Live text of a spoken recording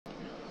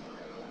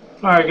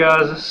Alright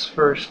guys, this is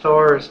for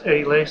Starr's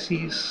Eddie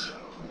Lacy's.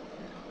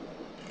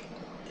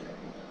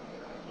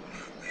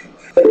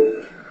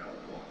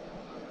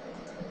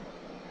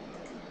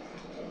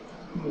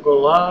 We'll go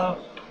live.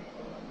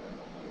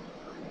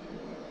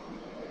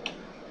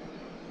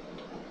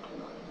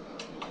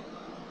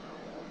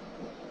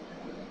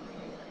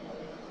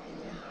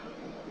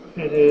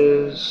 It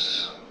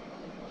is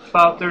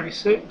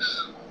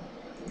 5:36.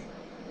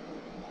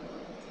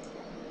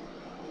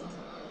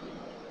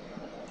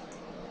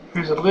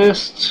 Here's a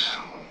list.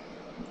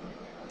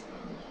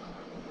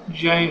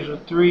 James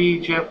with 3,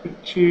 Jeff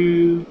with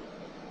 2,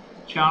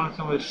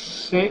 Jonathan with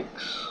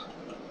 6,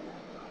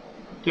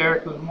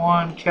 Derek with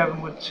 1,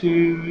 Kevin with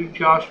 2,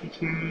 Josh with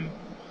 2,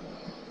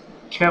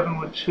 Kevin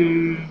with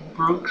 2,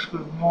 Brooks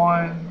with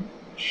 1,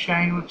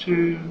 Shane with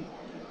 2,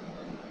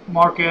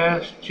 Mark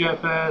S,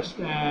 Jeff S,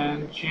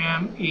 and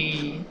Jim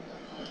E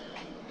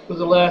were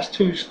the last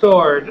two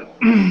starred.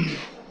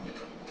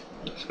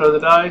 Let's throw the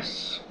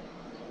dice.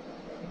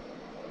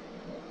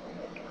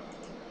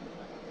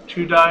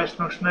 2 dice,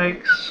 no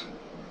snakes.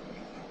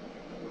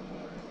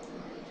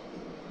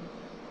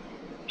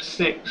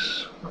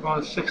 6. We're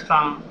going 6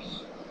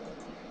 times.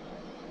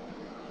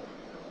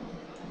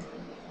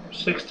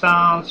 6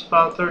 times,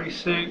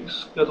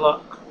 536. Good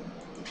luck.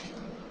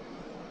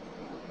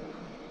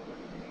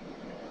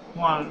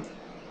 1,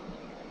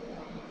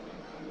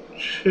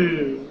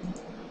 2,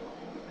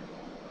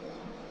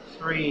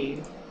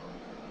 3,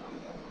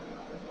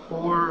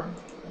 4,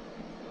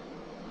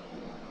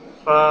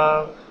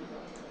 5,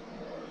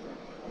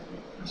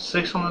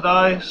 6 on the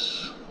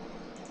dice.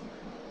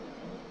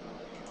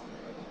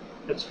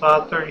 It's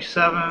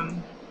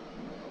 537.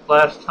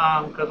 Last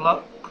time, good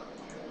luck.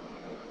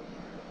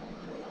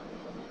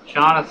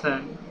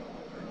 Jonathan.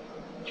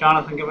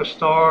 Jonathan, give a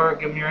star.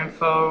 Give me your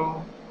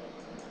info.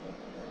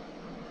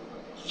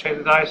 Let's check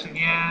the dice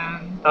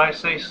again. Dice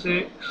say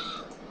 6.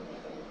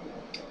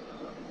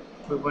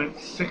 We went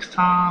 6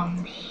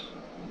 times.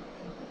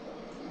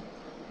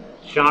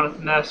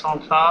 Jonathan S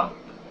on top.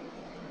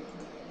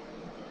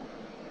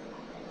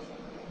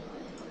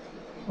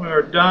 We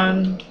are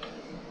done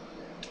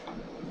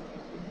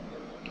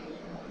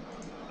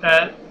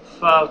at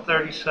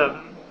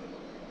 5:37.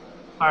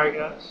 Alright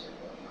guys.